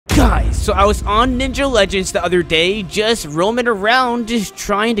Guys, so I was on Ninja Legends the other day, just roaming around, just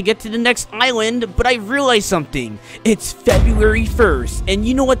trying to get to the next island, but I realized something. It's February 1st, and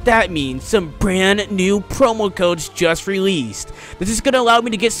you know what that means. Some brand new promo codes just released. This is going to allow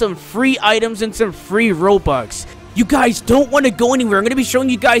me to get some free items and some free Robux. You guys don't want to go anywhere. I'm going to be showing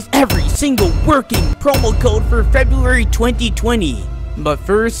you guys every single working promo code for February 2020. But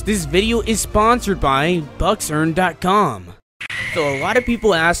first, this video is sponsored by BucksEarn.com. So a lot of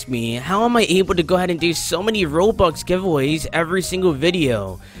people ask me, how am I able to go ahead and do so many Robux giveaways every single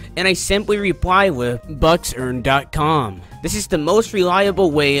video? And I simply reply with BucksEarn.com. This is the most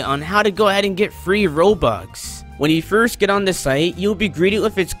reliable way on how to go ahead and get free Robux. When you first get on the site, you'll be greeted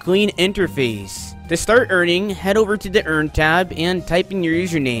with its clean interface. To start earning, head over to the Earn tab and type in your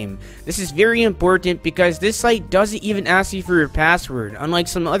username. This is very important because this site doesn't even ask you for your password, unlike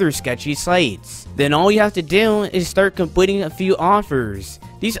some other sketchy sites. Then all you have to do is start completing a few offers.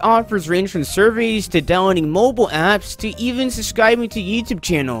 These offers range from surveys to downloading mobile apps to even subscribing to YouTube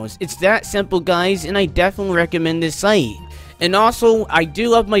channels. It's that simple, guys, and I definitely recommend this site. And also, I do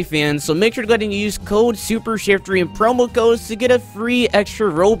love my fans, so make sure to go ahead and use code Supershiftery and promo codes to get a free extra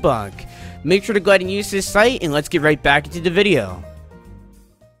Robux. Make sure to go ahead and use this site, and let's get right back into the video.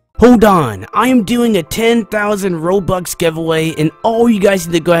 Hold on, I am doing a 10,000 Robux giveaway, and all you guys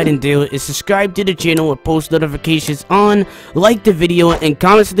need to go ahead and do is subscribe to the channel with post notifications on, like the video, and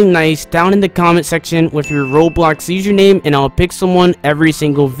comment something nice down in the comment section with your Roblox username, and I'll pick someone every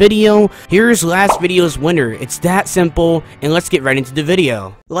single video. Here's last video's winner. It's that simple, and let's get right into the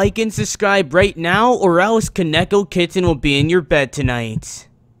video. Like and subscribe right now, or else Kaneko Kitten will be in your bed tonight.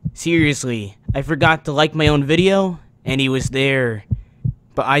 Seriously, I forgot to like my own video, and he was there.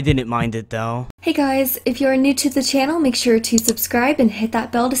 But I didn't mind it though. Hey guys, if you are new to the channel, make sure to subscribe and hit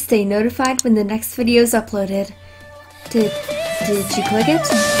that bell to stay notified when the next video is uploaded. Did you click it?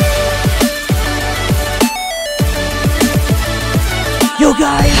 Yo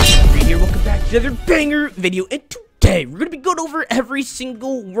guys, right here, welcome back to another banger video, and today we're going to be going over every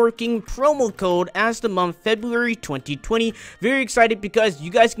single working promo code as the month February 2020. Very excited because you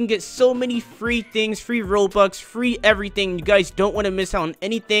guys can get so many free things, free Robux, free everything. You guys don't want to miss out on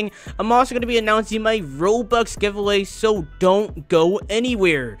anything. I'm also going to be announcing my Robux giveaway, so don't go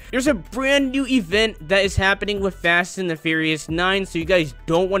anywhere. There's a brand new event that is happening with Fast and the Furious 9, so you guys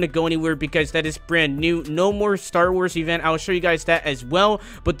don't want to go anywhere because that is brand new. No more Star Wars event. I'll show you guys that as well,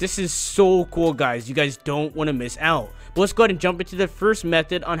 but this is so cool, guys. You guys don't want to miss out. But let's go ahead and jump into the first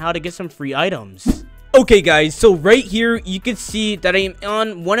method on how to get some free items. Okay guys, so right here you can see that I am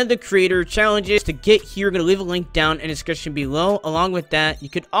on one of the creator challenges. To get here, I'm going to leave a link down in the description below. Along with that, you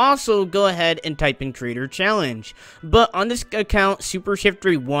could also go ahead and type in creator challenge. But on this account,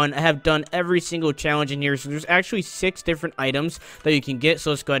 Supershiftery 1, I have done every single challenge in here. So there's actually 6 different items that you can get. So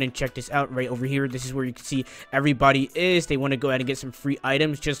let's go ahead and check this out right over here. This is where you can see everybody is. They want to go ahead and get some free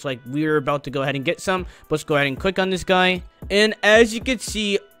items just like we're about to go ahead and get some. But let's go ahead and click on this guy. And as you can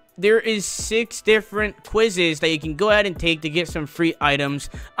see, there is 6 different quizzes that you can go ahead and take to get some free items.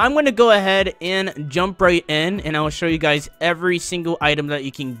 I'm going to go ahead and jump right in, and I will show you guys every single item that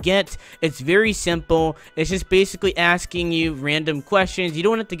you can get. It's very simple. It's just basically asking you random questions. You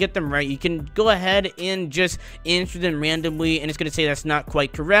don't have to get them right. You can go ahead and just answer them randomly, and it's going to say that's not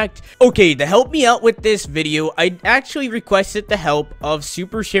quite correct. Okay, to help me out with this video, I actually requested the help of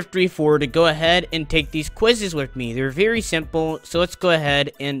Supershiftery 4 to go ahead and take these quizzes with me. They're very simple, so let's go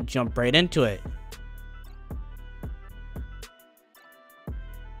ahead and jump right into it.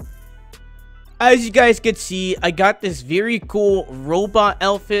 As you guys can see, I got this very cool robot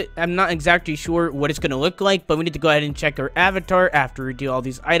outfit. I'm not exactly sure what it's going to look like, but we need to go ahead and check our avatar after we do all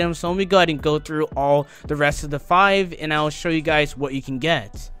these items. So let me go ahead and go through all the rest of the 5, and I'll show you guys what you can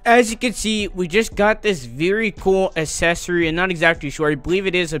get. As you can see, we just got this very cool accessory. I'm not exactly sure. I believe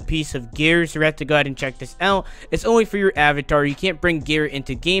it is a piece of gear, so we have to go ahead and check this out. It's only for your avatar. You can't bring gear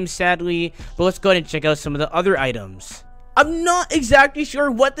into games, sadly, but let's go ahead and check out some of the other items. I'm not exactly sure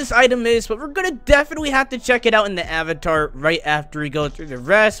what this item is, but we're gonna definitely have to check it out in the avatar right after we go through the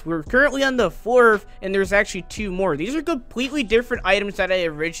rest. We're currently on the 4th, and there's actually 2 more. These are completely different items that I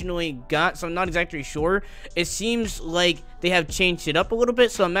originally got, so I'm not exactly sure. It seems like they have changed it up a little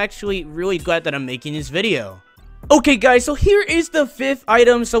bit, so I'm actually really glad that I'm making this video. Okay guys, so here is the 5th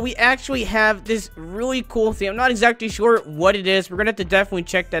item. So we actually have this really cool thing. I'm not exactly sure what it is. We're gonna have to definitely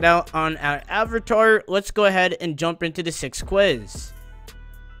check that out on our avatar. Let's go ahead and jump into the 6th quiz.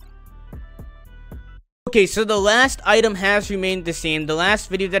 Okay, so the last item has remained the same. The last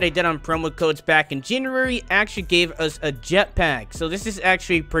video that I did on promo codes back in January actually gave us a jetpack. So this is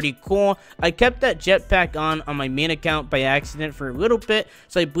actually pretty cool. I kept that jetpack on my main account by accident for a little bit.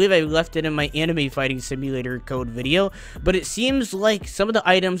 So I believe I left it in my anime fighting simulator code video. But it seems like some of the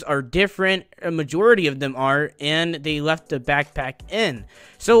items are different. A majority of them are. And they left the backpack in.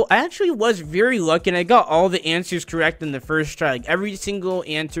 So I actually was very lucky and I got all the answers correct in the first try. Like every single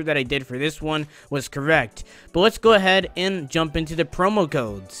answer that I did for this one was correct. But let's go ahead and jump into the promo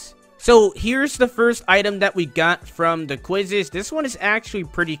codes. So here's the first item that we got from the quizzes. This one is actually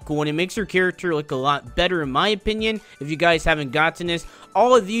pretty cool and it makes your character look a lot better in my opinion. If you guys haven't gotten this,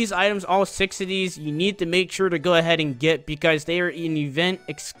 all of these items, all 6 of these, you need to make sure to go ahead and get because they are an event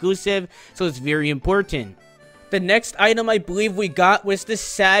exclusive. So it's very important. The next item I believe we got was the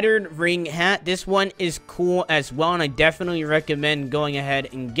Saturn ring hat. This one is cool as well, and I definitely recommend going ahead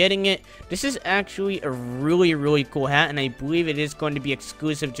and getting it. This is actually a really cool hat, and I believe it is going to be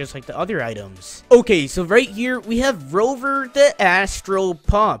exclusive just like the other items. Okay, so right here we have Rover the Astro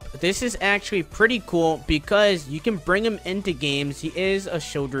Pup. This is actually pretty cool because you can bring him into games. He is a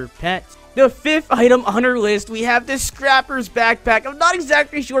shoulder pet. The 5th item on our list, we have the Scrapper's backpack. I'm not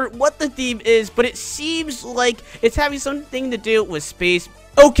exactly sure what the theme is, but it seems like it's having something to do with space.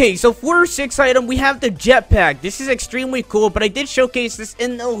 Okay, so for our 6th item, we have the jetpack. This is extremely cool, but I did showcase this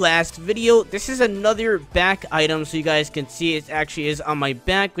in the last video. This is another back item, so you guys can see it actually is on my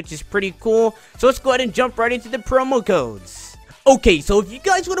back, which is pretty cool. So let's go ahead and jump right into the promo codes. Okay, so if you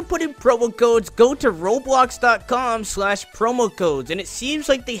guys want to put in promo codes, go to roblox.com/promo codes, and it seems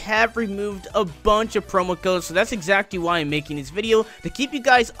like they have removed a bunch of promo codes, so that's exactly why I'm making this video, to keep you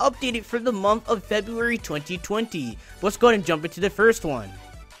guys updated for the month of February 2020. Let's go ahead and jump into the first one.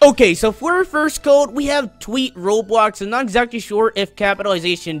 Okay, so for our first code, we have tweet Roblox. I'm not exactly sure if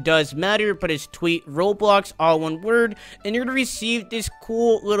capitalization does matter, but it's tweet Roblox, all one word. And you're going to receive this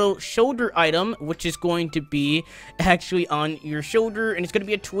cool little shoulder item, which is going to be actually on your shoulder. And it's going to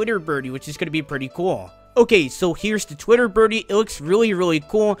be a Twitter birdie, which is going to be pretty cool. Okay, so here's the Twitter birdie. It looks really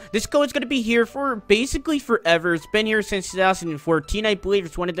cool. This code is going to be here for basically forever. It's been here since 2014, I believe.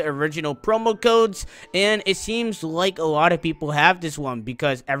 It's one of the original promo codes, and it seems like a lot of people have this one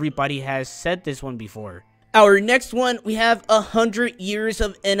because everybody has said this one before. Our next one, we have 100 years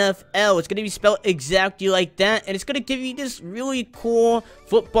of NFL. It's going to be spelled exactly like that, and it's going to give you this really cool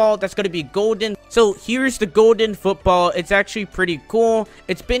football that's going to be golden. So here's the golden football. It's actually pretty cool.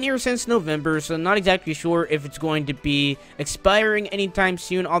 It's been here since November, so I'm not exactly sure if it's going to be expiring anytime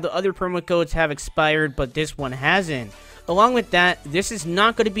soon. All the other promo codes have expired, but this one hasn't. Along with that, this is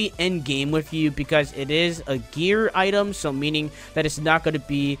not going to be in game with you because it is a gear item, so meaning that it's not going to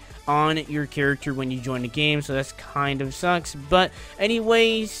be on your character when you join the game, so that's kind of sucks. But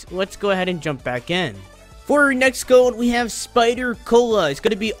anyways, let's go ahead and jump back in. For our next code, we have Spider Cola. It's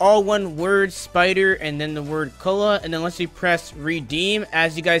going to be all one word, spider, and then the word cola. And then once we press redeem,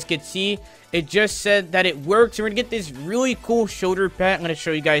 as you guys can see, it just said that it works. And we're going to get this really cool shoulder pet. I'm going to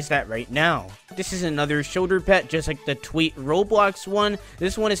show you guys that right now. This is another shoulder pet, just like the tweet Roblox one.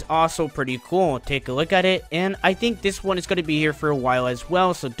 This one is also pretty cool. Take a look at it. And I think this one is going to be here for a while as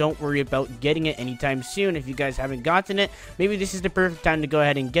well. So don't worry about getting it anytime soon. If you guys haven't gotten it, maybe this is the perfect time to go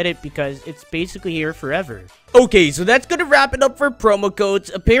ahead and get it because it's basically here forever. Okay, so that's going to wrap it up for promo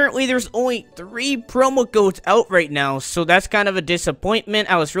codes. Apparently, there's only 3 promo codes out right now, so that's kind of a disappointment.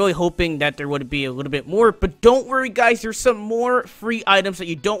 I was really hoping that there would be a little bit more, but don't worry, guys. There's some more free items that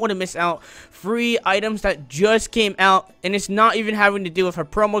you don't want to miss out. Free items that just came out, and it's not even having to do with a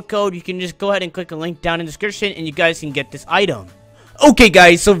promo code. You can just go ahead and click a link down in the description, and you guys can get this item. Okay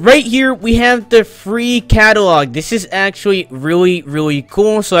guys, so right here we have the free catalog. This is actually really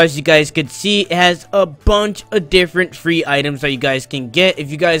cool. So as you guys can see, it has a bunch of different free items that you guys can get. If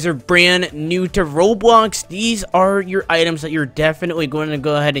you guys are brand new to Roblox, these are your items that you're definitely going to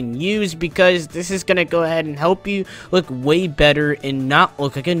go ahead and use because this is going to go ahead and help you look way better and not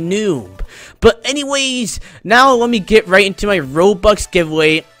look like a noob. But anyways, now let me get right into my Robux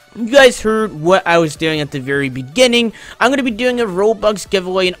giveaway. You guys heard what I was doing at the very beginning. I'm going to be doing a Robux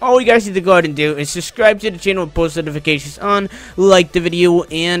giveaway, and all you guys need to go ahead and do is subscribe to the channel with post notifications on, like the video,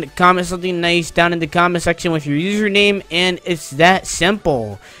 and comment something nice down in the comment section with your username, and it's that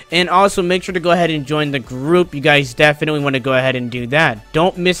simple. And also make sure to go ahead and join the group. You guys definitely want to go ahead and do that.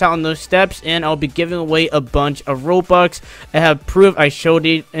 Don't miss out on those steps, and I'll be giving away a bunch of Robux. I have proof. I showed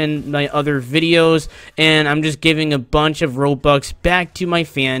it in my other videos, and I'm just giving a bunch of Robux back to my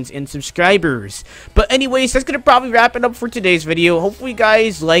fans and subscribers. But anyways, that's gonna probably wrap it up for today's video. Hopefully you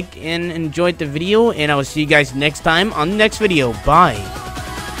guys liked and enjoyed the video, and I will see you guys next time on the next video. Bye.